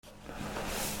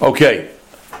Okay,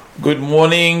 good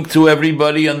morning to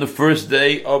everybody on the first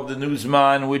day of the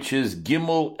Newsman, which is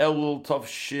Gimel Elul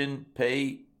Tavshin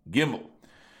Pei Gimel.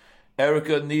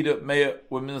 Erica Nita Meya,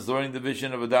 Women's Learning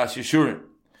Division of Adas Yeshurun.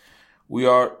 We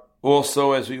are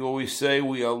also, as we always say,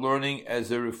 we are learning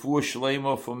as a refuah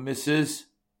shlema from Mrs.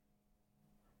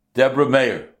 Deborah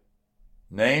Mayer.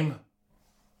 Name?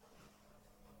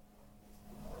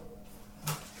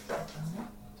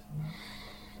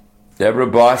 Deborah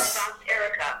Bas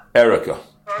Erica.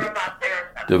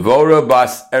 Devora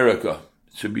Bas Erica.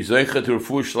 Should be Zeicha to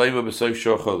refuah shlema b'soich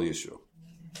shorcha l'Yisrael.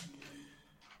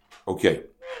 Okay.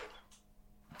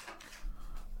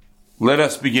 Let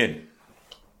us begin.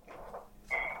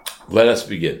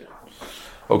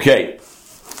 Okay.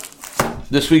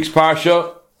 This week's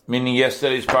Parsha, meaning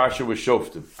yesterday's Parsha, was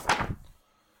Shoftim.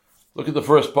 Look at the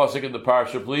first pasuk in the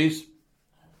Parsha, please.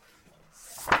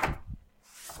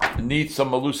 It needs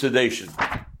some elucidation.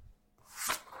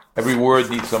 Every word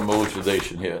needs some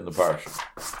elucidation here in the Parsha.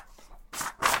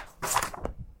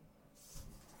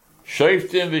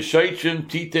 Shoftim v'sheitim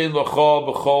titein l'cha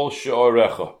b'chol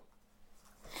she'orecha.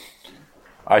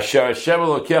 Asher Hashem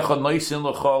Elokecha noisin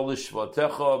l'cha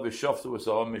l'shvatecha v'shoftu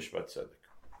v'sa'am mishpat tzedek.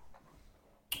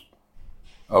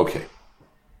 Okay.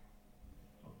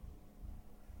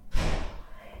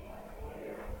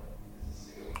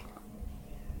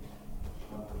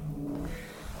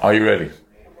 Are you ready?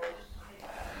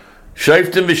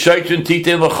 Shoftim v'sheitim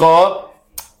titein l'cha.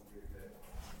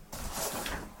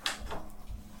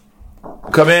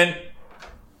 Come in.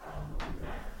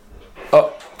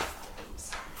 Oh.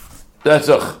 That's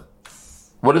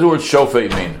what does the word shofet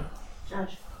mean?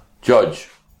 Judge.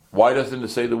 Why doesn't it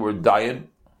say the word dayan?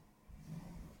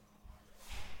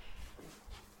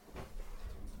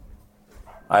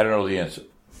 I don't know the answer.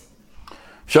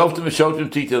 Shoftim v'shoftim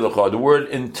titei l'cha. The word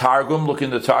in Targum, look in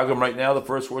the Targum right now, the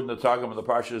first word in the Targum of the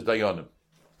Parsha is dayanim.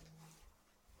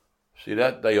 See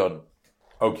that? Dayanim.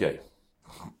 Okay.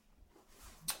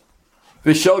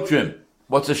 V'shotrim.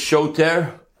 What's a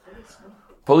shoter?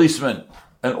 Policeman.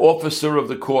 An officer of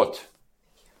the court.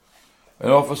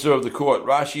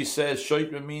 Rashi says,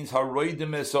 Shotrim means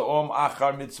haroidim esa'om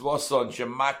achar mitzvason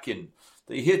shemakin.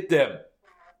 They hit them.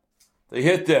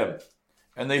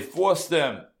 And they force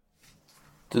them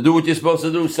to do what you're supposed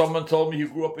to do. Someone told me who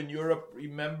grew up in Europe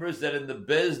remembers that in the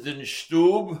Bezdin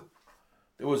Shtub,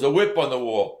 there was a whip on the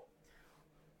wall.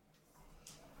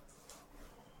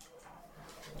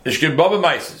 Ishkin Baba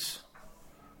Meises.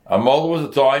 Amal was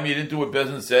a time you didn't do what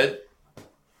Bezdin said.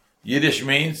 Yiddish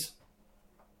means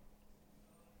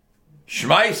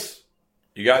Shmais.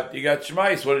 You got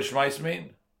Shmais. What does Shmais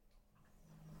mean?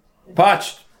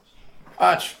 Patched.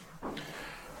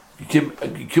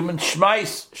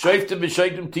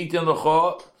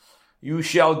 You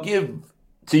shall give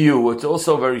to you. It's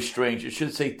also very strange. It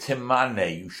should say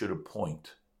timane. You should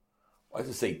appoint. Why does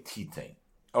it say titain?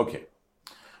 Okay.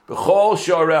 B'chol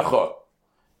sharecha.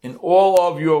 In all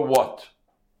of your what?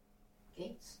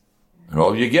 Gates. In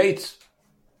all of your gates.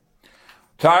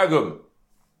 Targum.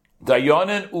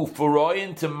 Dayanin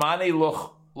ufuroyin timane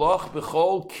loch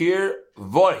b'chol kir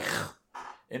voich.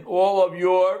 In all of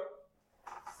your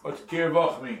what's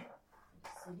kirvach mean?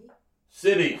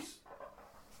 Cities.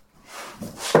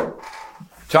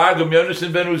 Targum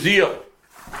Yonasan ben Uziel.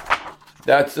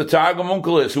 That's the Targum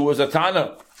Unkelis, who was a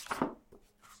Tana.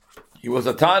 He was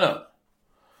a Tana.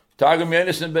 Targum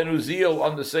Yonasan ben Uziel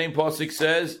on the same pasuk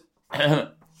says,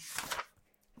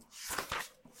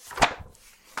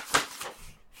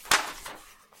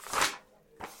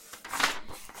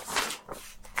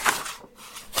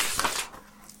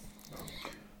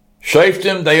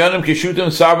 Shoftim, Dayanim,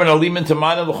 Kishutim, Sarvan, Alimin,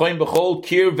 Tamanim, L'choim, B'chol,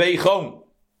 Kir, Veichom.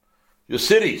 Your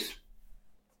cities.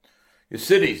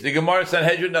 The Gemara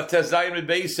Sanhedrin of Tezayim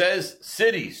Rebbe says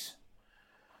cities.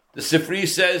 The Sifri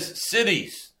says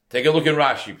cities. Take a look at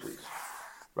Rashi, please.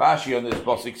 Rashi on this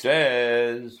pasuk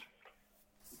says,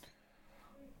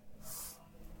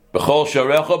 B'chol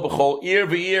Sharecha, B'chol Ir,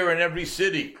 V'ir, in every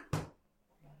city.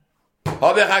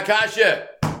 Havech HaKasha.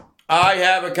 I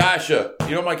have a kasha.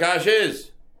 You know what my kasha is?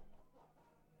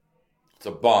 It's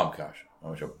a bomb, kasha. How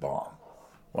much a bomb?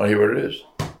 Want to hear what it is?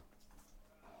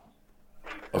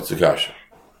 What's the kasha?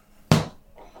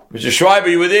 Mr. Schreiber,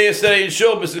 you were there yesterday in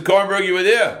Shul. Mr. Kornberg, you were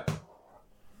there.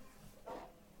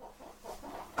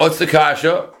 What's the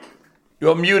kasha?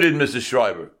 You're muted, Mr.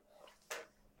 Schreiber.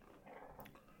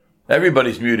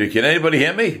 Everybody's muted. Can anybody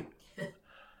hear me?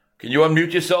 Can you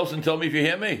unmute yourselves and tell me if you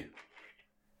hear me?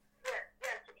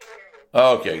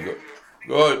 Okay,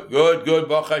 good.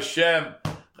 Baruch Hashem.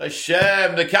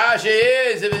 Hashem, the kasha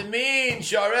is, if it means,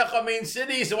 Sharecha means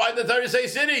cities, so why did the Torah say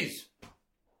cities?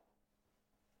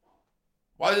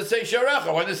 Why does it say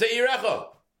sharecha? Why does it say irecha?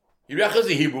 Irecha is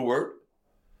a Hebrew word.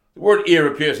 The word ir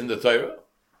appears in the Torah.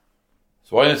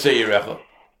 So why didn't it say irecha?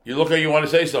 You look like you want to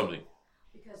say something.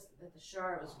 Because the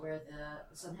shar was where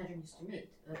the Sanhedrin used to meet.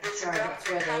 The shar, that's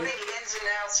where coming ins and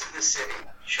outs of the city.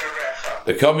 Sharecha.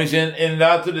 The comings in and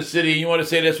out to the city. You want to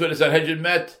say that's where the Sanhedrin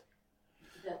met?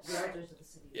 the elders of the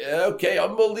city. Yeah, okay.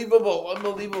 Unbelievable.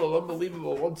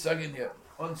 1 second here.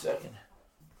 1 second.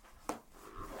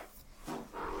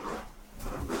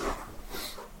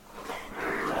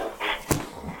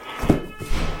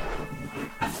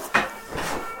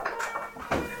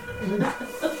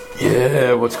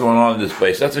 Yeah, what's going on in this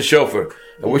place? That's a chauffeur.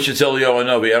 I wish it's Eliyahu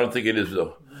Hanavi. I don't think it is,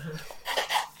 though.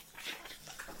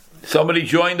 Somebody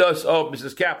joined us. Oh,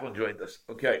 Mrs. Kaplan joined us.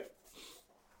 Okay.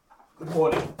 Good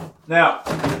morning. Now,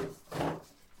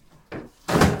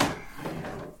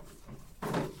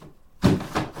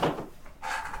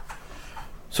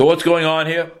 so what's going on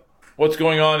here? What's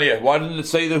going on here? Why didn't it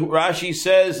say that Rashi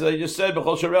says, they just said,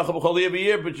 B'chol sharecha b'chol every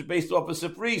year, but it's based off of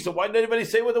Sifri. So why didn't anybody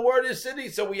say what the word is city?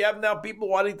 So we have now people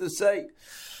wanting to say.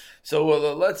 So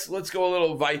let's go a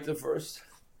little weiter first.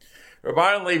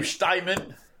 Rabbi Leib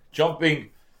Steinman, jumping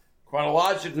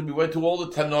chronologically, we went to all the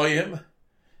Tanoim,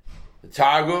 the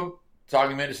Targum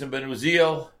Medicine Ben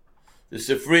Uziel, the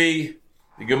Sifri,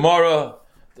 the Gemara,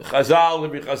 the Chazal,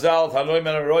 the Chazal, Tanoim and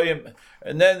Aroyim,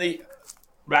 and then the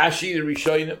Rashi, the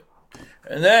Rishonim,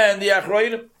 and then the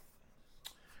Achroinim.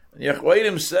 The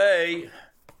Achroinim say,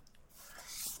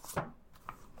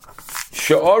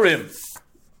 Sha'arim,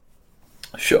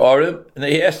 and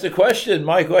they asked the question,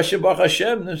 my question, Baruch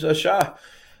Hashem, there's a Shah,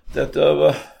 that,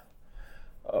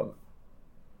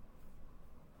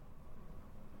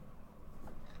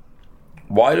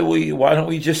 why don't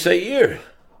we just say ear?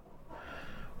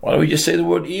 Why don't we just say the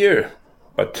word ear?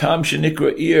 Batam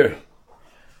shenikra ear.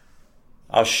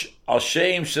 Al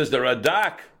Shem says the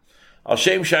Radak. Al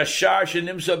Shem shashar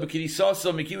shenimsa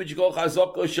b'kidisasa mikivat shekol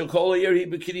chazaka shekol ear he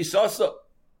b'kidisasa.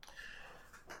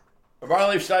 Rabbi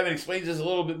Leib Steinman explains this a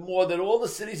little bit more, that all the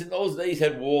cities in those days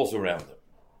had walls around them.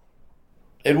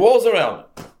 Had walls around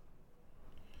them.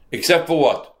 Except for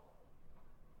what?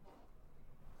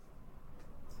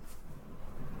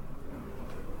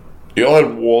 You all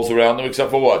had walls around them except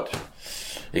for what?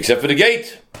 Except for the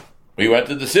gate. We went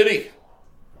to the city.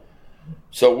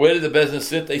 So where did the business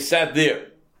sit? They sat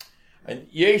there. And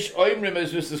Yesh Oimrim,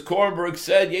 as Mrs. Kornberg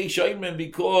said, Yesh Oimrim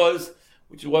because,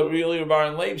 which is what really Rabbi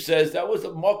Leib says, that was the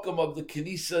makam of the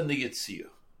Kenisa and the Yitzhak.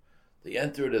 They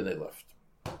entered and they left.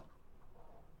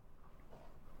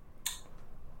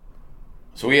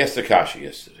 So we asked the Kasha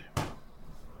yesterday.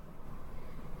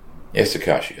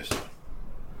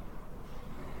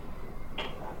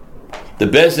 The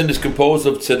Bezdin is composed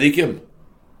of tzaddikim.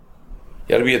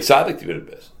 You had to be a tzaddik to be at a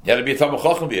Bezdin. You had to be a Talmud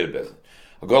Chacham to be at a Bezdin.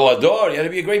 A Golador, you had to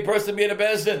be a great person to be at a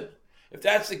Bezdin. If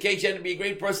that's the case, you had to be a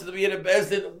great person to be at a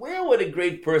Bezdin. Where would a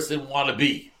great person want to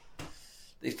be?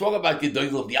 They talk about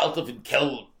Gedolim, the Altaf in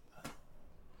Kelm,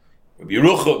 Rabbi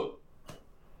Yerucham.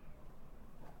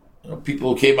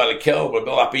 People who came out of Kelm, Rabbi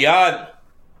Lapian.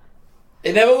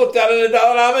 They never looked out at a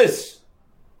Dalai Amis.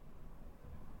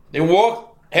 They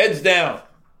walked heads down.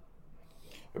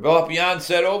 Rabbi Lapian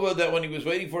said over that when he was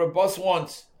waiting for a bus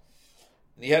once,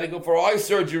 and he had to go for eye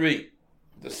surgery,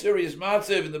 the serious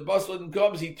matziv, and the bus wouldn't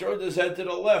come, he turned his head to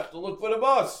the left to look for the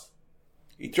bus.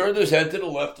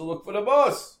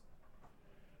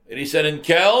 And he said, in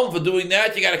Kelm, for doing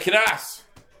that, you got a knas.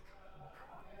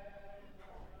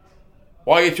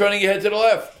 Why are you turning your head to the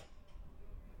left?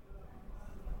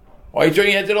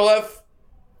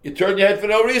 You turn your head for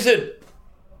no reason.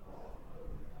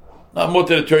 Not more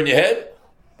to turn your head.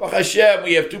 Baruch Hashem,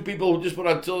 we have two people who just put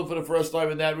on tefillin for the first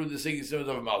time in that room to sing Yisrael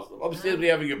of a Muslim. Upstairs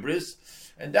we're having a bris,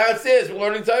 and downstairs we're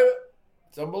learning Torah.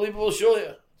 It's unbelievable,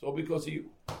 Shulia. It's all because of you.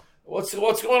 What's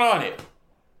going on here?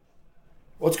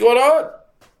 What's going on?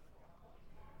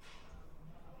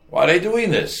 Why are they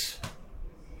doing this?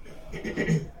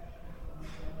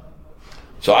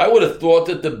 So I would have thought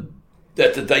that the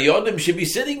Dayanim should be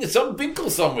sitting in some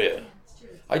pinkel somewhere.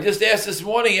 I just asked this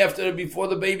morning before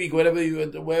the baby, wherever you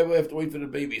have to wait for the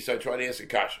baby, so I tried to ask a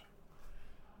kasha.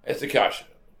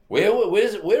 Where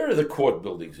are the court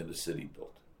buildings in the city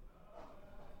built?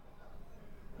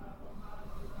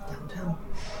 Downtown.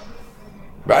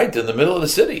 Right, in the middle of the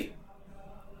city.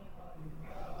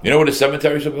 You know where the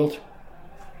cemeteries are built?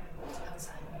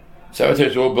 Outside.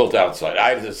 Cemeteries are all built outside. I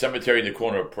have a cemetery in the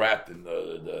corner of Pratt and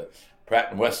the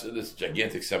Pratt and West, this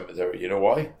gigantic cemetery. You know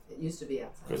why? It used to be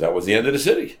outside. Because that was the end of the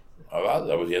city.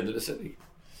 That was the end of the city.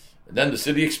 And then the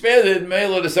city expanded.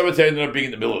 Mela, the cemetery ended up being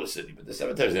in the middle of the city. But the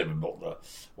cemeteries never been built.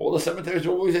 All the cemeteries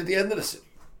were always at the end of the city.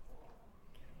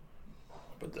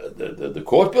 But the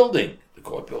court building.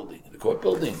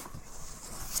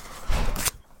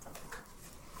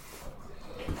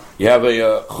 You have a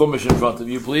Chumash in front of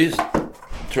you, please.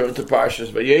 Turn to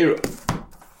Parshas Vayera.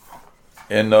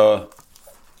 And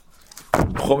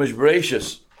Chumash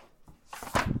Bereshis.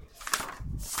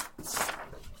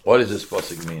 What does this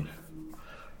pasuk mean?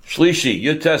 Shlishi,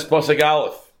 Yutes pasuk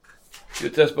Aleph.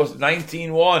 Yutes pasuk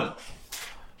 19:1.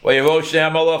 Vayavo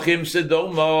Shnei Malachim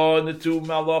Sedoma, and the two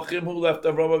Malachim who left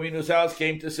Avraham Avinu's house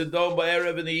came to Sedom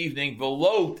ba'erev in the evening.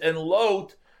 V'lot, and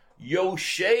Lot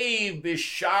Yoshev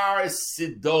b'shar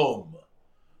Sedom.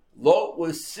 Lot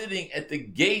was sitting at the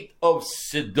gate of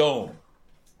Sedom.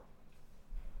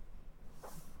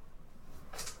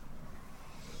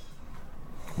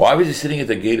 Why was he sitting at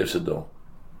the gate of Sedom?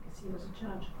 Because he was a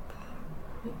judge.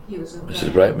 He was a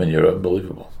Mrs. Brightman, you're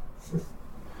unbelievable.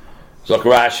 Zok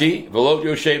Rashi, V'lot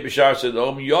Yoshev b'shar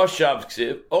Sedom, Yoshav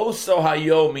Ksiv, Oso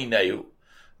Hayom Mineu.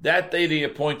 That day they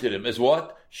appointed him as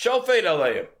what? Shofet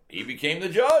Aleim. He became the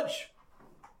judge.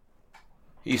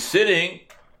 He's sitting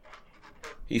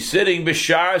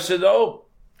b'shar Sedom.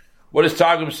 What does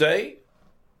Targum say?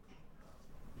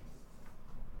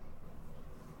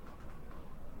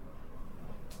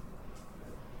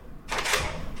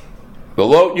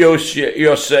 V'lot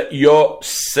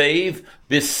Yosef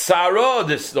Bisara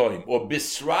Disloim, or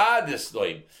Bisra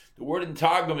Disloim. The word in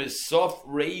Targum is Sof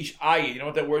Reish Ayin. You know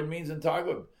what that word means in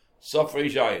Targum? Sof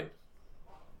Reish Ayin.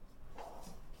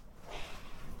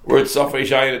 Word Sof Reish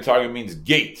Ayin in Targum means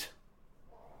gate.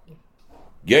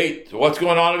 Gate. So what's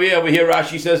going on over here? Over here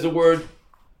Rashi says the word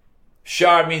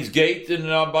Shar means gate, and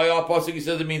by our pasuk he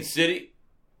says it means city.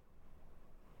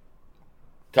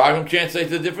 Targum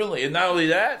translates it differently. And not only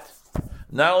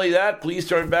that, please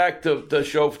turn back to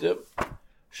Shoftim.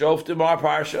 Shoftim, our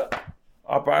parsha.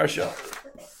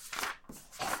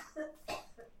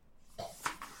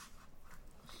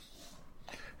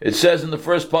 It says in the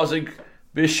first pasuk,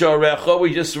 Bisharecha,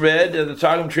 we just read, and the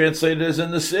Targum translated as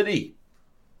in the city.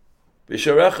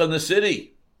 Bisharecha, in the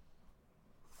city.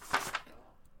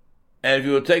 And if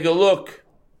you will take a look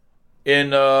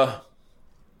in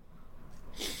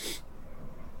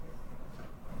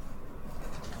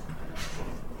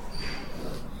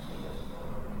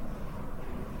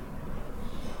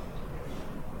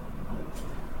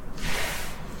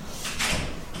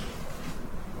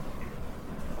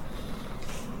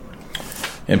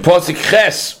Pasuk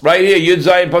Ches, right here, Yud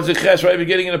Zayin Pasuk Ches, right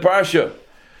beginning in the parsha.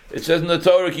 It says in the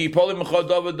Torah, Ki Polim Mechad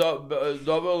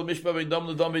Davar Mishpah V'Dam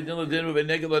L'Dam V'Din L'Din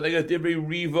V'Neged L'Neged Dibri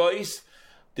Revoice,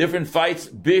 different fights,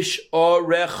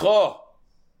 Bisharecha.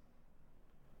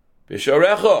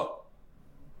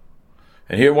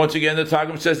 And here once again the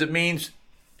Targum says it means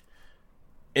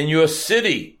in your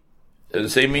city. It doesn't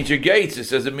say it means your gates, it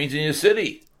says it means in your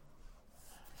city.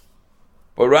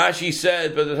 But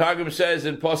the Targum says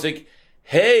in Pasuk,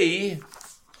 hey,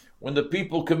 when the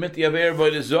people commit the Aver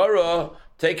by the Zara,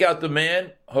 take out the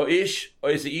man, Ho'ish, or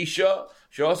is the Isha,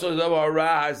 Sha'asa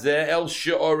Zavara Hazeh, El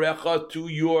She'orecha, to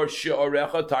your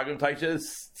She'orecha, Targum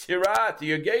says, Tira, to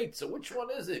your gate. So which one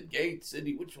is it? Gate,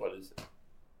 city, which one is it?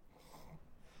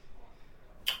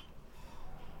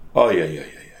 Oh, yeah.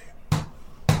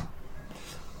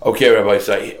 Okay, Rabbi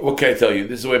Say, what can I tell you?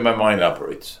 This is the way my mind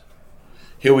operates.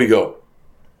 Here we go.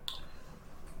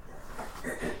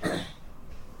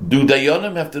 Do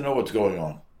Dayanim have to know what's going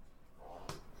on?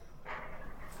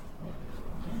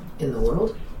 In the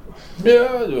world?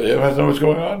 Yeah, do they have to know what's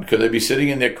going on? Could they be sitting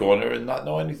in their corner and not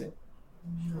know anything?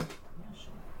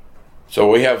 So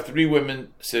we have three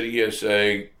women sitting here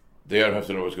saying they don't have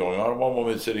to know what's going on. One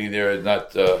woman sitting there is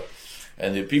not,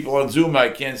 and the people on Zoom, I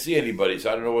can't see anybody,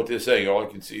 so I don't know what they're saying. All I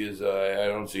can see is I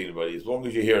don't see anybody, as long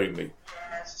as you're hearing me.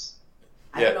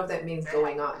 I don't know if that means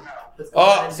going on.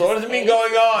 So what does it mean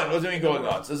going on? What does it mean going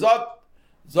on? So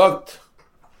Zogt,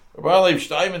 Rabbi Leib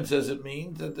Steinman says it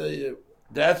means that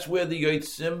that's where the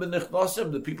Yotzim and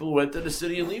Nichnasim, the people who enter the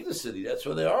city and leave the city, that's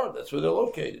where they are. That's where they're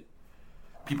located.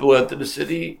 People who enter the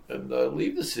city and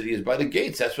leave the city is by the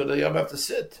gates. That's where they have to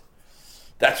sit.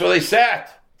 That's where they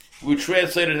sat. We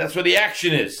translated, that's where the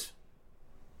action is.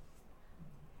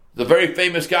 The very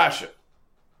famous kasha.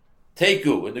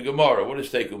 Teku in the Gemara. What does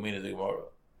Teku mean in the Gemara?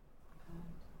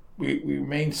 We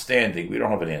remain standing. We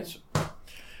don't have an answer.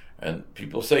 And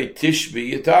people say,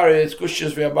 Tishbi, Yatare, it's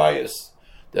Kushas V'Abayas.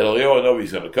 That Eliyahu knows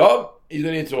he's going to come, he's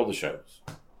going to answer all the shadows.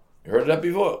 You heard that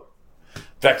before. In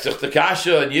fact, the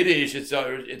kasha in Yiddish, it's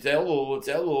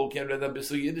Elul, can't read a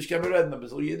bissel Yiddish, can't read a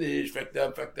bissel Yiddish.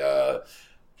 In fact,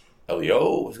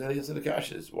 Eliyahu is going to answer the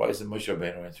kashas. Why isn't Moshe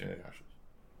Rabbeinu answering the kashas?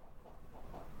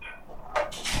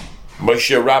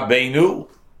 Moshe Rabbeinu,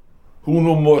 who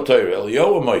knew more Torah, Eliyahu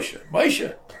or Moshe?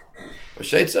 Moshe.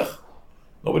 B'sheitzach.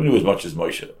 Nobody knew as much as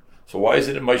Moshe. So why is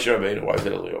it in Moshe Rabbeinu? Why is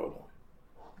it Eliyahu?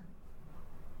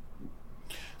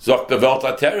 Zok the Velt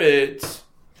Ateretz.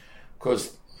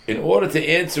 Because in order to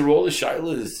answer all the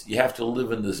shaylas, you have to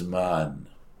live in this man.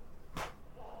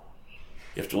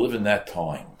 You have to live in that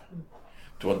time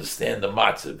to understand the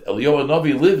matzav. Eliyahu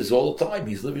Navi lives all the time.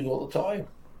 He's living all the time.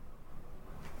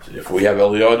 So if we have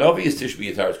Eliyahu Navi, it's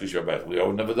Tishbi Yitaris Kushar Beth.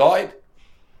 Eliyahu never died.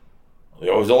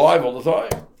 Eliyahu was alive all the time.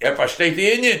 Epa state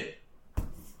the Indian.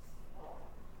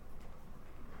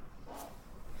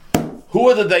 Who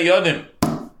are the Dayanim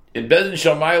in Bezin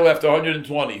Shamayel after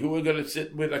 120? Who are going to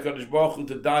sit with HaKadosh Baruch Hu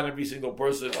to don every single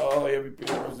person? Oh, every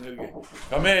person.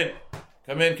 Come in.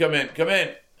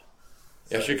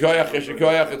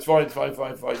 Yeshikoyach, it's fine.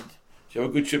 You have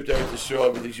a good trip there to show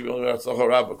everything should be on the Tzachar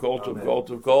Rabbah. Kol Tov.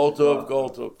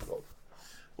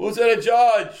 Who's going to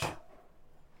judge?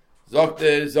 Zok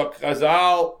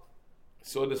Chazal. I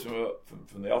saw this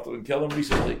from the Alter and Kellam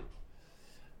recently.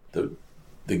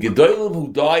 The Gedolim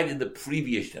who died in the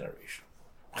previous generation.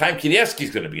 Chaim Kanievsky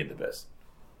is going to be in the best.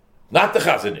 Not the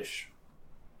Chazon Ish.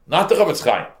 Not the Chavetz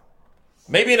Chaim.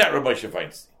 Maybe not Rabbi Moshe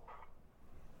Feinstein.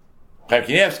 Chaim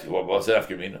Kanievsky, what's that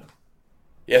after me?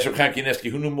 Yes, Chaim Kanievsky,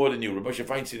 who knew more than you? Rabbi Moshe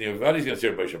Feinstein, everybody's going to say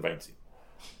Rabbi Moshe Feinstein.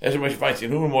 Yes, Rabbi Moshe Feinstein,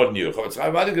 who knew more than you? Chavetz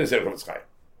Chaim, everybody's going to say Chavetz Chaim.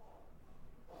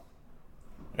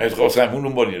 Yes, Chavetz Chaim, who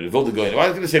knew more than you? The Vilda Goin,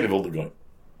 everybody's going to say the Vilda Goin.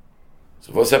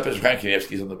 So what's happened is Chaim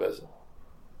Kanievsky is on the best.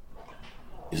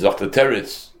 He's off the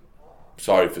Teretz.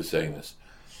 Sorry for saying this.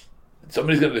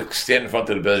 Somebody's going to stand in front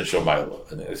of the Bezin Shomayla.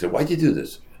 And they said, why'd you do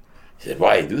this? He said,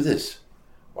 why did I do this?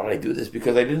 Why did I do this?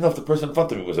 Because I didn't know if the person in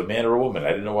front of me was a man or a woman.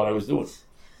 I didn't know what I was doing.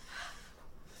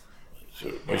 So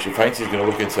Moshe Feinstein is going to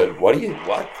look and say, what? What do you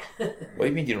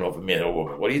mean you don't know if a man or a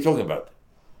woman? What are you talking about?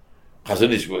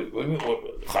 Chazon Ish,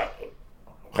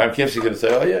 Chaim Kanievsky is going to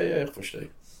say, oh yeah, verstehe.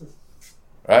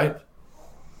 Right?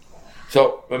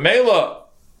 So, Mamela,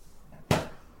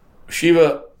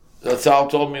 Shiva Zatzal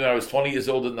told me when I was 20 years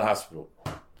old in the hospital.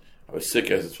 I was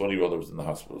sick as a 20-year-old. I was in the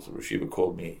hospital. So Shiva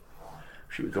called me.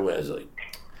 Shiva called me. I was like,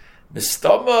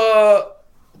 Mistama.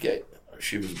 Okay.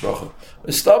 Shiva's bracha.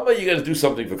 Mistama, you got to do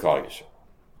something for Kal Yisrael.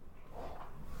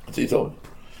 That's what he told me.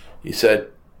 He said,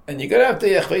 and you're going to have to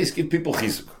give people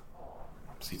chizuk.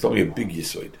 So he told me a big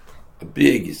yisoid.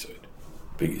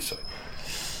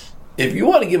 If you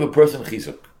want to give a person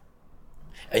chizuk,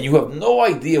 and you have no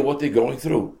idea what they're going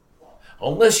through,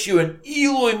 unless you're an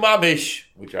Eloi Mamish,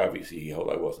 which obviously he held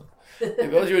I wasn't.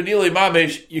 Unless you're an Eloi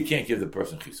Mamish, you can't give the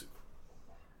person chizuk.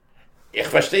 Ich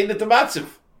verstehe nicht the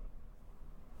matzav.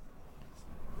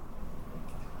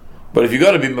 But if you're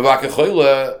going to be Mavaka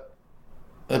Choyle,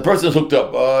 the person's hooked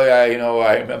up. Oh yeah, I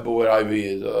remember what IV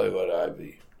is. Oh, what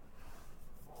IV.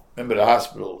 Remember the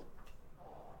hospital.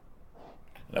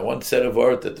 And I once said a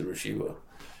word at the Reshiva.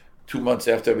 2 months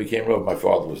after I became Rav, my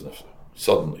father was nifter.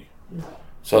 Suddenly.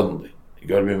 You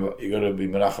got to be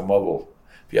Menachem Avol.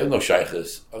 If you have no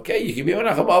shaykhs, okay, you can be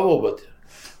Menachem Avol, but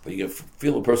you can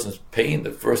feel a person's pain.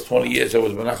 The first 20 years I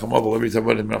was Menachem Avol. Every time I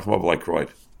went to Menachem Avol, I cried.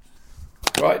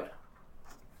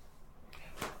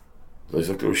 So I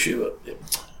said to Shiva, if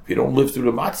you don't live through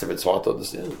the matzav, it's hard to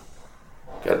understand.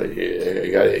 You got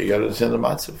to understand the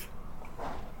matzav.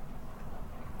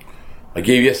 I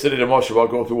gave yesterday to Moshe about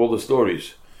going through all the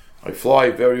stories. I fly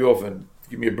very often.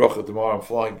 Give me a bracha tomorrow. I'm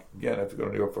flying again. I have to go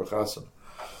to New York for a chassan.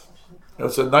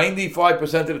 So 95%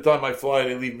 of the time I fly,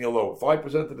 they leave me alone.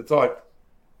 5% of the time,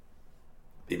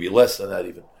 maybe less than that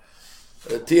even.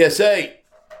 TSA,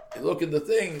 you look at the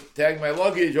thing, tag my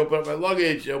luggage, open up my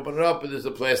luggage, open it up, and there's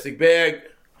a plastic bag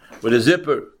with a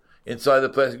zipper. Inside the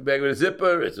plastic bag with a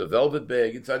zipper, it's a velvet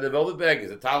bag. Inside the velvet bag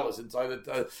is a talus. Inside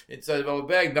the velvet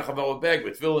bag, a velvet bag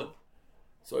with tefillin.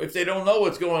 So if they don't know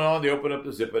what's going on, they open up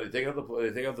the zipper, they take out the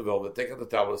velvet, take out the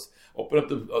talus,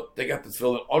 take out the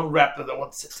tefillin, unwrap it. I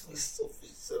want to sit myself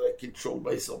so I control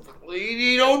myself.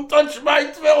 Lady, don't touch my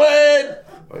tefillin.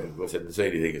 I go ahead and say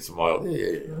anything and smile.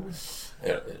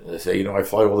 Yeah. They say, I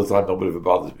fly all the time, nobody ever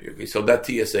bothers me. Okay, so that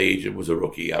TSA agent was a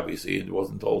rookie, obviously, and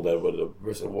wasn't told that when the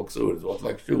person walks through, it's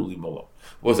like, leave him alone.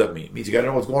 What does that mean? It means you got to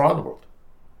know what's going on in the world.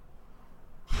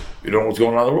 You don't know what's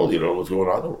going on in the world, you don't know what's going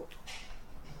on in the world.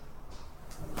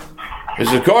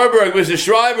 Mr. Korberg, Mr.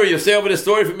 Schreiber, you say over the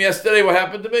story from yesterday, what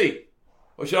happened to me?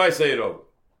 Or should I say it over?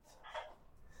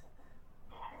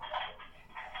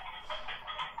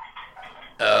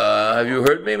 Have you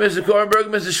heard me, Mr. Kornberg,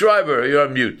 Mr. Schreiber? You're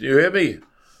on mute. Do you hear me?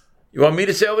 You want me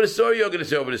to say over the story? You're going to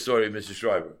say over the story, Mr.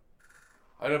 Schreiber.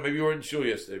 I don't know. Maybe you were in shul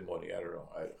yesterday morning. I don't know.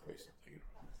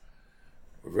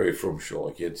 We're very from shul.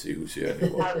 I can't see who's here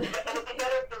anymore.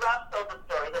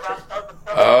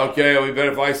 Okay, it'll be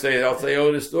better if I say it. I'll say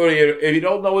over the story. If you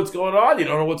don't know what's going on, you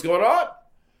don't know what's going on.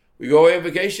 We go away on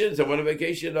vacation. So I went on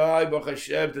vacation. Baruch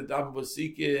Hashem, to Dam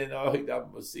Bosikin. Dam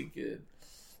Bosikin.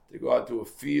 To go out to a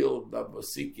field, Dam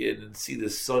Bosikin, and see the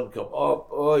sun come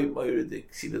up.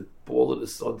 See the ball of the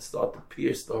sun start to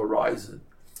pierce the horizon.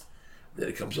 Then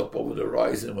it comes up over the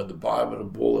horizon. When the bottom of the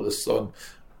ball of the sun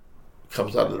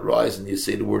comes out of the horizon, you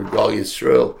say the word Gal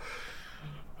Yisrael.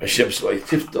 Hashem Tzvay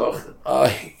Tiftach.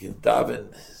 I can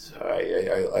daven.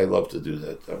 I love to do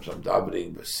that. I'm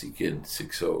davening, Basikin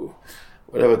 60,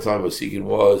 whatever time Basikin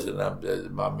was, and I'm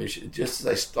my mission. Just as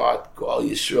I start Gal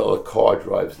Yisrael, a car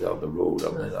drives down the road.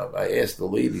 I asked the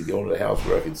lady to go to the house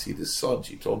where I could see the sun.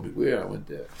 She told me where. I went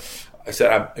there. I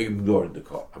said, I'm ignoring the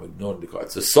car.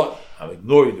 It's the sun. I'm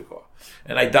ignoring the car.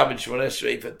 And I davened Shemona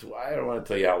Esrei for I don't want to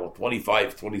tell you how long,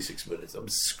 25, 26 minutes. I'm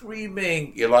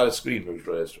screaming. You're allowed to scream for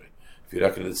Shemona Esrei. If you're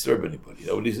not going to disturb anybody.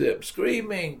 Nobody's there. I'm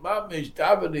screaming. Mamish,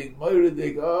 davening,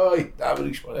 moiridik,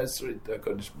 davening Shemona Esrei,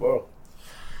 HaKadosh Baruch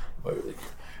Hu.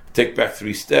 Take back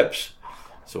 3 steps.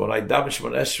 So when I daven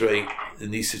Shemona Esrei, in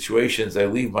these situations, I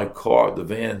leave my car, the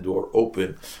van door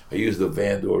open. I use the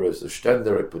van door as the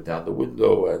stender. I put down the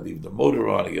window. I leave the motor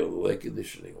on. I get a little air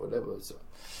conditioning, whatever. So,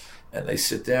 and I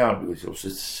sit down, because you'll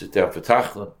sit down for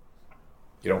Tachlan.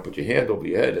 You don't put your hand over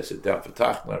your head. I sit down for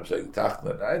Tachlan. I'm saying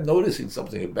Tachlan. I'm noticing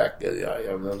something back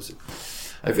there. I'm noticing.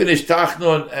 I finish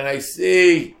Tachlan, and I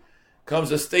see comes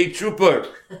a state trooper.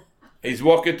 He's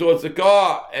walking towards the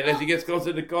car, and as he gets close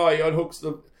to the car, he unhooks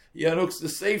the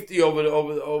safety over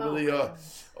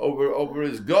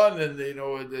his gun, and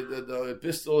the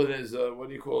pistol in his what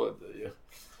do you call it?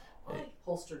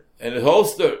 Holster. And his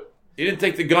holster. He didn't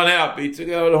take the gun out, but he took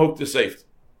it out and hooked the safety.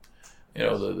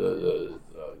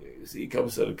 He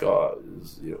comes to the car.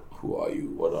 Who are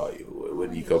you? What are you? Where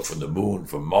do you come from? The moon,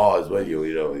 from Mars? Where are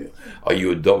you? Are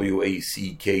you a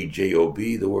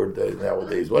WACKJOB? The word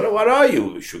nowadays. What are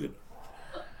you, Sugar?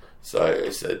 So I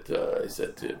said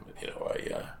to him,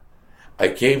 I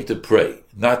came to pray,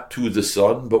 not to the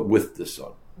sun, but with the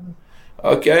sun.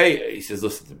 Okay, he says,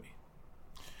 listen to me.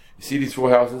 You see these 4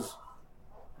 houses?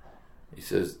 He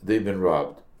says, they've been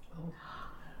robbed.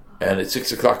 And at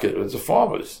 6 o'clock, it's a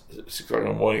farmer's. 6 o'clock in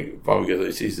the morning, the farmer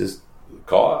gets, he sees this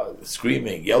car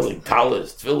screaming, yelling,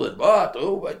 talis, tefillin, what?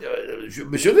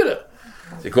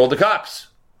 They called the cops.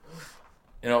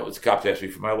 The cops asked me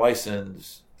for my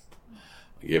license.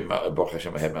 I gave Baruch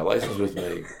Hashem, I had my license with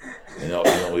me. We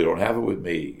don't have it with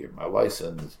me. I gave my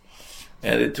license.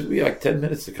 And it took me like 10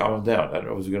 minutes to calm him down. I didn't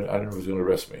know if he was going to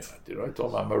arrest me. I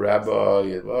told him I'm a rabbi.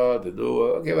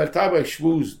 Okay, by the time I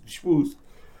schmoozed.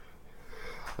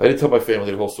 I didn't tell my family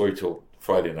the whole story till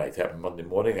Friday night. It happened Monday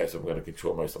morning. I said I'm going to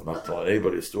control myself, not telling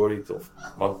anybody the story till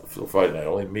Friday night.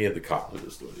 Only me and the cop knew the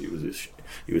story. He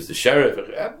was the sheriff,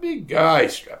 a big guy,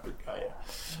 strapping guy.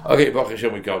 Okay, Baruch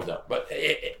Hashem, we calm down. But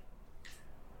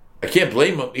I can't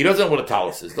blame him. He doesn't know what a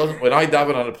talis is. When I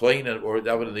daven on a plane or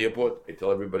daven in the airport, I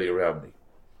tell everybody around me.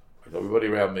 I'm going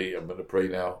to pray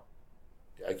now.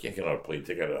 I can't get on a plane.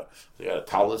 Take out a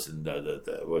talis and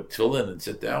tefillin and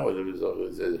sit down.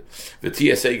 The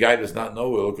TSA guy does not know.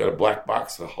 We'll look at a black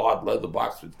box, a hard leather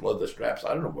box with leather straps.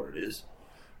 I don't know what it is.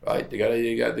 Right? They got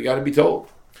to be told.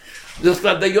 Just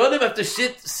that the yodim have to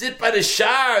sit by the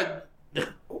shard.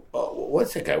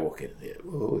 What's that guy walking in there?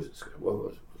 Who is this guy?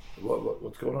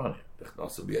 What's going on here?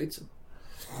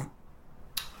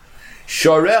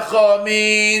 Sharecha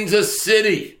means a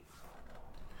city.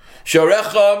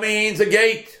 Sharecha means a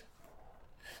gate.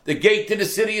 The gate to the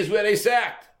city is where they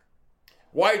sat.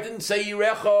 Why didn't say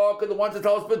Yirecha? Because the ones that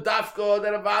tell us Badafka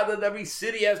that every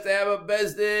city has to have a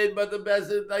bezdin, but the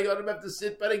bezdin they have to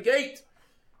sit by the gate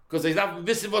because they're not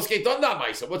missing what's going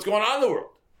on in the world.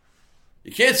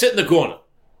 You can't sit in the corner.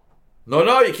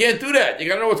 No, you can't do that. You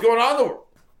got to know what's going on in the world.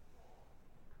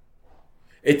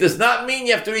 It does not mean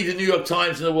you have to read the New York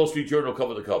Times and the Wall Street Journal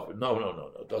cover to cover.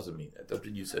 No. It doesn't mean that. That's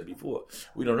what you said before.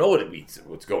 We don't know what it means,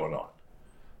 what's going on.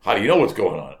 How do you know what's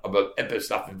going on? About epic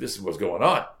stuff and this is what's going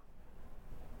on.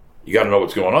 You got to know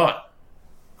what's going on.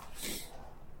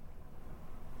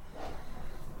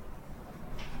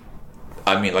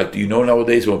 I mean, do you know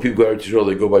nowadays when people go to Israel,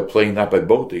 they go by plane, not by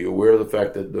boat? Are you aware of the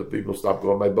fact that the people stop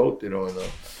going by boat?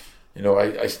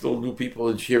 I still knew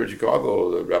people here in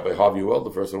Chicago. Rabbi Harvey Well, the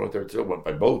first time I went there, still went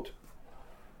by boat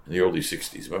in the early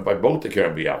 60s. Went by boat to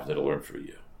Karen Biafra to learn for a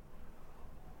year.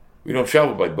 We don't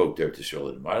travel by boat there to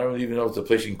Israel. I don't even know if it's a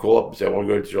place you can call up and say, I want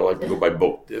to go to Israel, I like to go by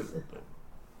boat.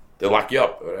 They lock you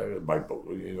up by boat.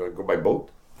 You go by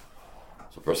boat.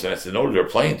 So the person has to know there are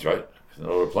planes, right? There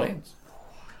are planes.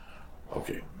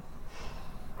 Okay.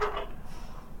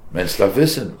 Men stop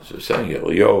listening. So saying,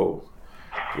 yo,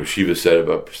 what Shiva said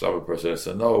about stop a person has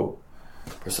to know.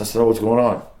 The person has to know what's going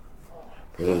on.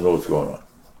 The person doesn't know what's going on.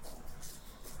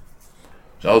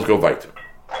 So now let's go weiter.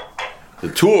 The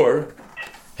Tur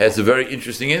has a very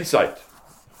interesting insight.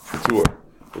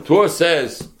 The Tur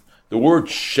says the word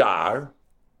shar,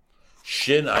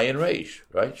 shin ayin reish,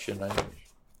 right? Shin ayin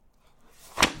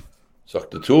reish. So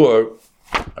the Tur,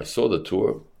 I saw the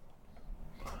Tur,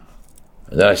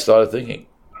 and then I started thinking,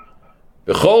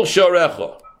 b'chol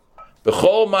sharecha,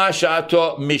 b'chol ma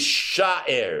she'ata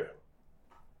mishaer,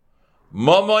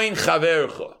 mamoin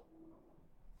chavercha.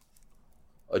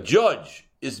 A judge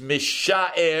is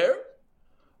mishaer,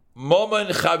 mamoin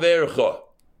chavercha.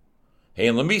 Hey,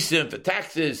 in Lamisim, for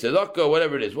taxes, tzedakah,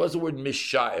 whatever it is. What's the word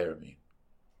mishaer mean?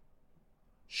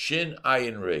 Shin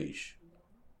ayin reish.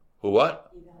 Who what?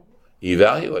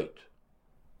 Evaluate.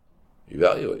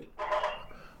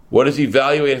 What does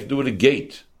evaluate have to do with a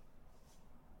gate?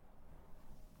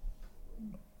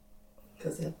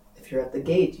 Because if you're at the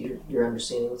gate, you're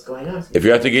understanding what's going on. If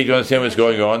you're at the gate, you understand what's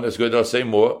going on. That's good. I'll say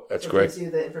more. That's correct. It gives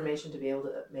you the information to be able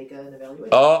to make an evaluation.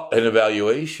 Oh, an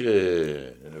evaluation.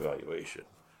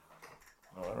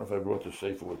 I don't know if I brought the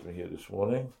sefer with me here this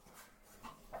morning.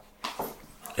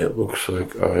 It looks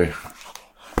like I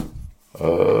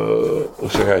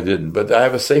didn't, but I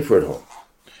have a sefer at home.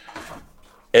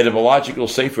 Etymological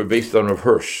sefer based on Rav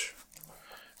Hirsch,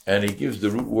 and he gives the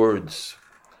root words,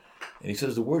 and he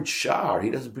says the word shar. He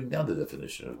doesn't bring down the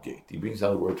definition of gate. He brings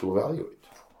down the word to evaluate.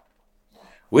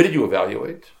 Where did you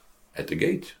evaluate? At the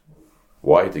gate.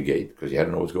 Why at the gate? Because you had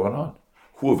to know what's going on.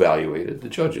 Who evaluated? The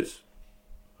judges.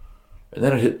 And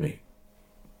then it hit me.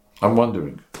 I'm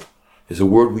wondering, it's a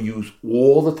word we use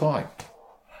all the time.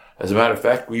 As a matter of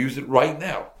fact, we use it right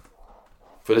now.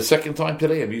 For the second time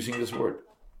today, I'm using this word.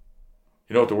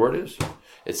 You know what the word is?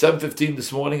 At 7:15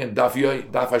 this morning in Daf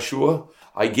Hashua,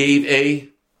 I gave a...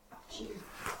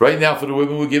 Right now for the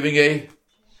women, we're giving a...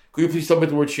 Could you please tell me what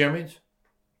the word shir means?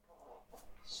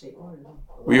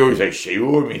 We always say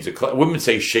sheur means a class. Women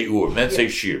say sheur, men say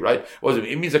shir, right? What does it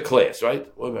mean? It means a class, right?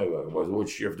 What does the word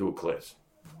shir have to do with class?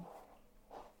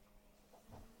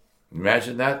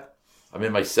 Imagine that. I'm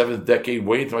in my 7th decade,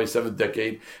 way into my 7th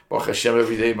decade. Baruch Hashem,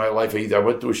 every day of my life, I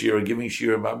went to a shir and giving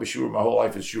shir, my whole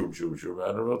life is shur. I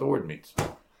don't know what the word means.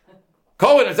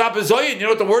 Cohen, it's apazoyin. You know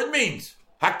what the word means?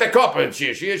 Hack the cup and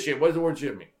shir. What does the word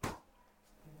shir mean?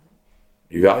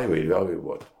 Evaluate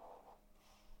what?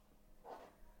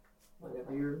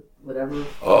 Whatever.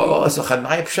 Oh, it's a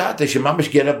chanai pshat. They should mamish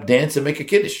get up, dance, and make a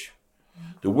kiddush.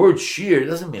 The word shir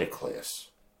doesn't mean a class.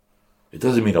 It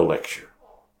doesn't mean a lecture.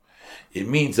 It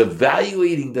means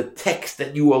evaluating the text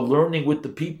that you are learning with the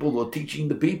people or teaching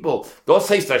the people. Don't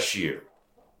say shir.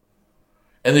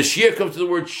 And the shir comes to the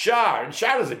word shar. And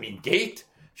shar doesn't mean gate.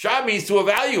 Shar means to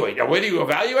evaluate. Now, where do you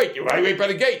evaluate? You evaluate by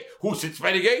the gate. Who sits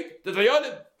by the gate? The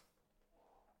dayanim.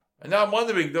 And now I'm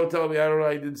wondering, don't tell me, I don't know,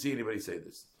 I didn't see anybody say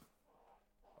this.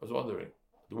 I was wondering,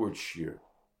 the word shir.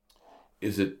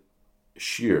 Is it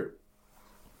shir?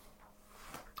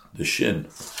 The shin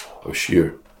of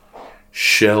shir.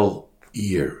 Shel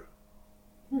ear.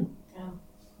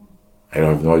 I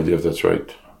have no idea if that's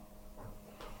right.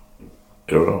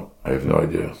 I don't know. I have no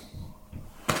idea.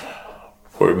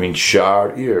 Or it means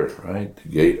shar ear, right? The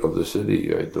gate of the city,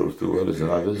 right? Those two letters are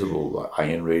not visible.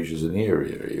 Ayin reish is an ear.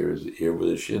 Ear is the ear with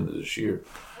a shin, is a shear.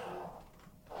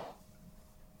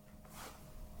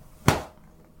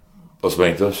 Let's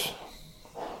make this.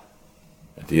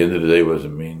 At the end of the day, what does it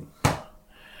mean?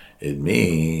 It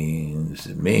means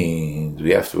we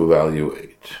have to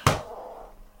evaluate.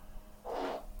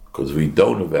 Because we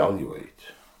don't evaluate.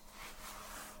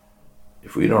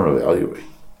 If we don't evaluate,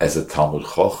 as a Talmud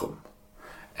Chacham,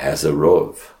 as a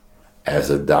Rov, as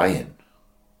a Dayan,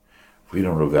 if we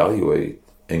don't evaluate,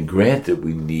 and granted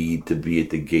we need to be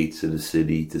at the gates of the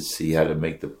city to see how to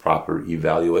make the proper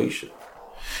evaluation.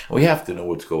 We have to know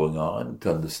what's going on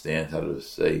to understand how to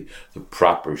say the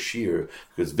proper shir,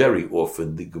 because very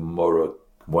often the Gemara,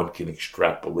 one can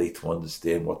extrapolate to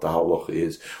understand what the halacha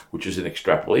is, which is an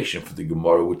extrapolation for the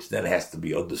Gemara, which then has to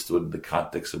be understood in the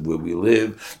context of where we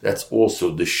live. That's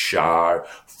also the shar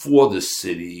for the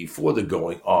city, for the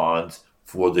going-ons,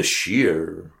 for the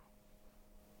shir.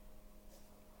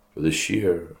 For the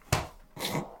shir.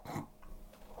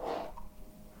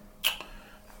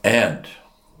 And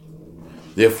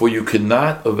therefore, you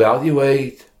cannot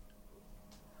evaluate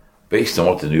based on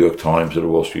what the New York Times or the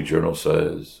Wall Street Journal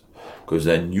says, because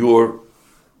then your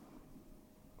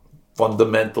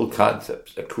fundamental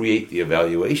concepts that create the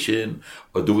evaluation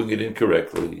are doing it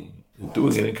incorrectly. You're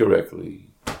doing it incorrectly.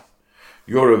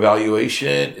 Your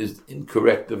evaluation is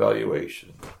incorrect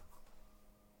evaluation.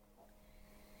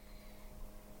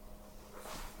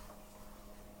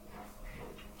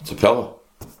 It's a Pella.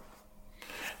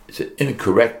 It's an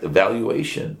incorrect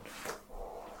evaluation.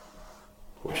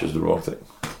 which is the wrong thing.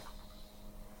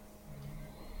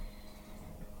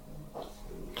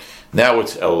 Now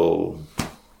it's Elul.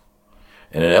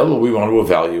 And in Elul we want to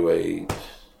evaluate.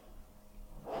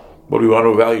 What do we want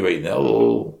to evaluate in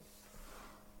Elul?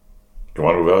 You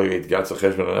want to evaluate the Gatsa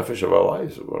Cheshbon and Nefesh of our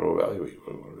lives. We want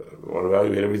to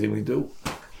evaluate everything we do.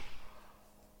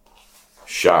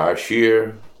 Shar,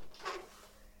 Shir,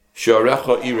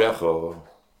 Sharecha, Irecha.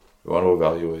 We want to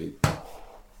evaluate.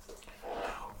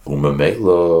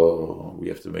 Umamela, we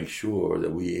have to make sure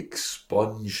that we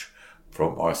expunge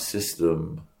from our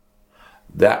system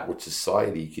that which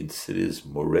society considers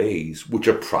mores, which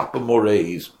are proper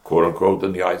mores, quote unquote,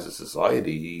 in the eyes of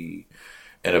society,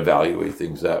 and evaluate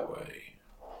things that way.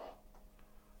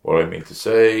 What I mean to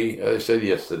say, I said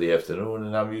yesterday afternoon,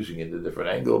 and I'm using it in a different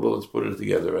angle, but let's put it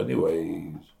together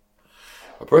anyways.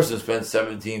 A person spends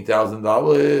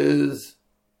 $17,000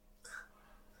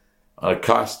 on a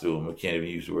costume. I can't even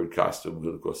use the word costume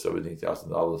because it costs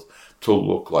 $17,000 to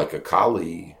look like a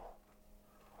Kali.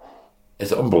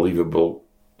 It's unbelievable.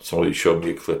 Somebody showed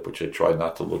me a clip, which I try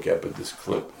not to look at, but this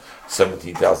clip,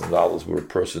 $17,000 where a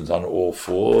person's on all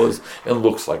fours and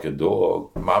looks like a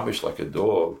dog, mamish like a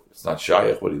dog. It's not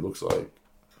shaykh what he looks like.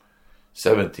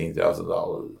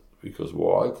 $17,000. Because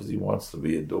why? Because he wants to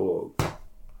be a dog.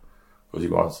 Because he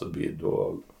wants to be a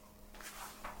dog.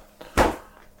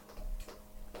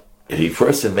 If a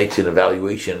person makes an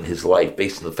evaluation in his life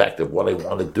based on the fact of what I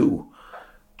want to do,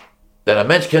 then a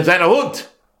mensch kann sein Hund.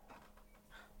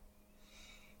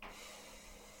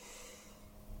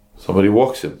 Somebody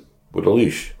walks him with a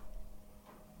leash.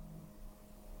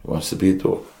 He wants to be a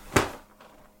dog.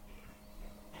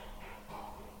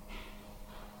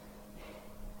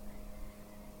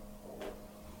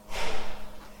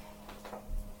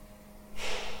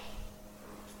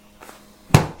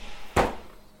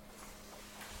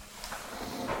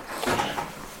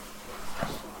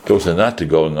 Those are not the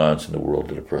going-ons in the world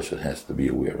that a person has to be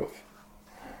aware of.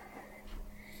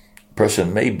 A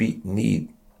person may need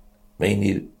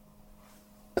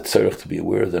a tzarech to be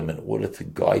aware of them in order to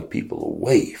guide people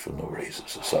away from the ways of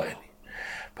society,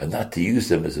 but not to use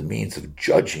them as a means of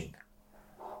judging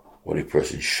what a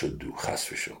person should do, chas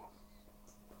v'shalom.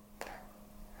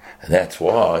 And that's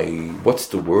why, what's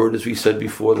the word, as we said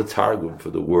before, the Targum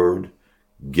for the word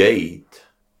gate,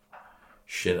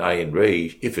 shin ayin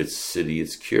reish, if it's city,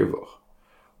 it's kirvah,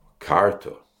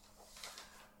 karta.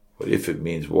 But if it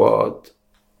means what?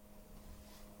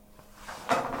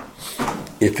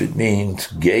 If it means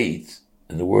gate,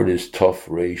 and the word is tov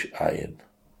reish ayin.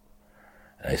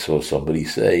 And I saw somebody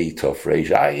say tov reish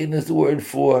ayin is the word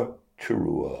for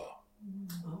teruah.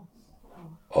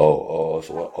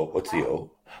 What's the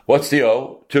O? What's the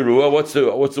O? Teruah, what's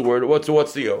the word?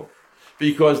 What's the O?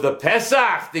 Because the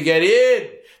Pesach to get in,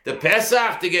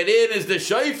 is the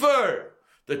shofar,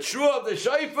 the true of the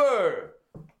shofar.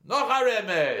 Noch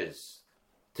haremez,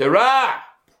 terah,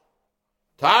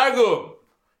 targum,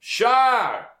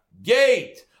 shar,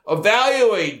 gate,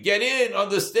 evaluate, get in,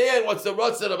 understand what's the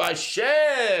ratzon of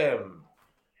Hashem.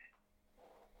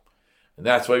 And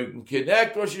that's why we can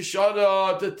connect Rosh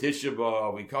Hashanah to Tisha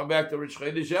B'Av. We come back to Rosh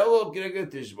Chodesh Elul,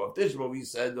 connect to Tisha B'Av. Tisha B'Av, we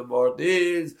said the word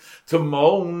is to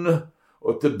moan,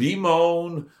 or to be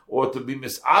moan, or to be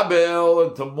misabel,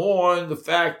 and to mourn the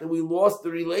fact that we lost the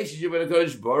relationship with the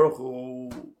Kodesh Baruch Hu.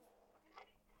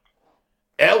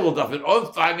 Elul darf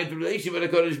anfangen the relationship with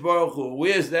the Kodesh Baruch Hu.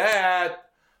 Where's that?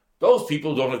 Those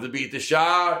people don't have to be at the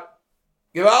Shar.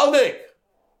 Gewaldig.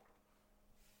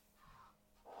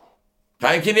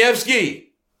 Chaim Kanievsky.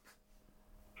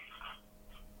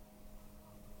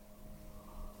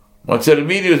 Once at a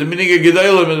meeting, it was a meeting of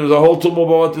Gedolim, and there was a whole tumult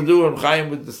about what to do, and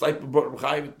Chaim with the disciple brought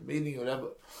Chaim at the meeting, or whatever.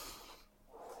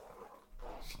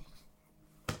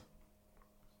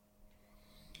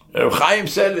 And Chaim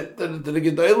said it to the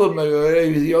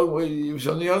Gedolim, he was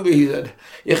only younger, he said,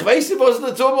 Ich weiß, it wasn't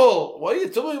a tumult. What are you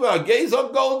talking about? Gaze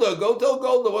on Golda. Go tell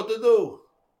Golda what to do.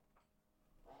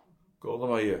 Golda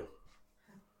Meir.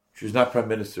 She was not prime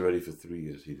minister already for 3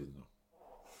 years. He didn't know.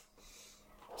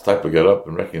 Stipe got up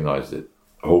and recognized it.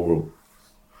 The whole room.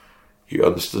 He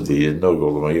understood that he didn't know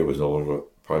Golda Meir was no longer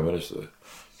prime minister.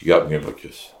 He got me a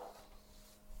kiss.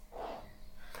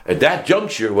 At that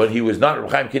juncture, when he was not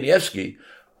Chaim Kanievsky,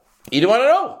 he didn't want to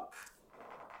know.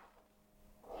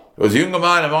 It was a younger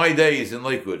man in my days in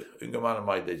Lakewood.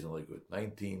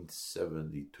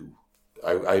 1972.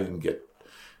 I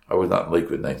was not in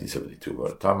Lakewood in 1972. By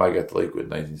the time I got to Lakewood in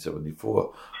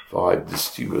 1974,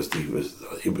 he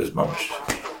was mamash.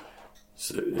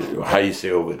 So, how do you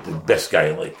say over the best guy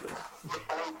in Lakewood?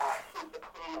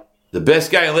 The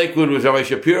best guy in Lakewood was Rabbi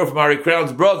Shapiro from Ari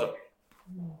Crown's brother.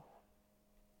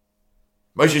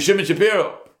 Moshe Shimon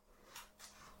Shapiro.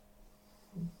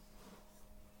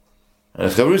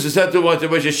 And Chavrusa said to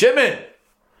Moshe Shimon,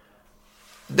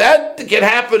 that can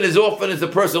happen as often as the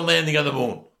person landing on the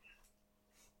moon.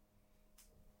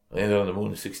 Landed on the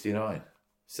moon in 69,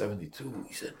 72.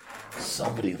 He said,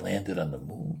 somebody landed on the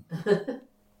moon.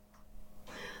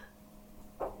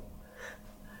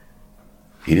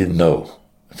 He didn't know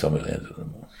that somebody landed on the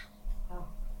moon.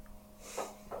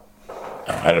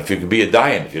 I don't know if you can be a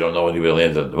Dayan if you don't know anybody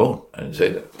landed on the moon. I didn't say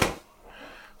that.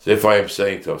 So if I am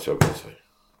saying to us,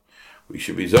 we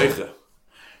should be Zeicha.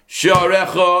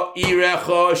 Sharecha,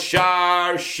 Irecha,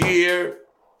 Shar, Shir,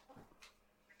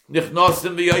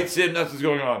 Nichnosim, V'yaitzim, that's what's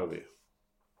going on over here.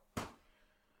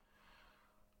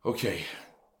 Okay.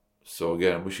 So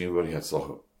again, I'm wishing everybody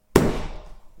Hatzlacha.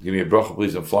 Give me a bracha,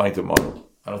 please. I'm flying tomorrow.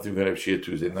 I don't think we're going to have Shir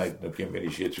Tuesday night. No, can't be any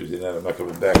Shir Tuesday night. I'm not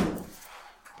coming back.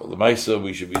 Well, the Maisa,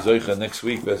 we should be Zeicha next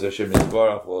week. Bez Hashem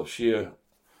Yisbarach, we'll have Shir.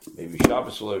 Maybe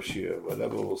Shabbos will have Shir.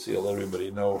 Whatever, we'll see. I'll let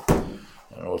everybody know.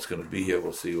 I don't know what's going to be here.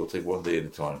 We'll see. We'll take one day at a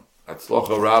time.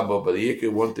 Hatzlacha Rabbah, but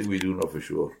one thing we do know for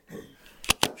sure.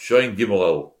 Shoin Gimel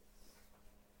El.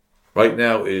 Right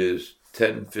now is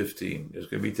 10:15. It's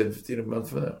going to be 10:15 a month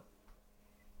from now.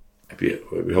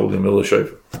 We'll be holding the middle of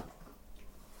Shofar.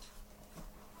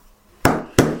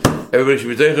 Everybody should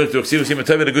be there to see a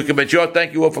good comment.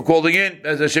 Thank you all for calling in.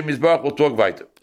 As Hashem Yisbarach, we'll talk weiter.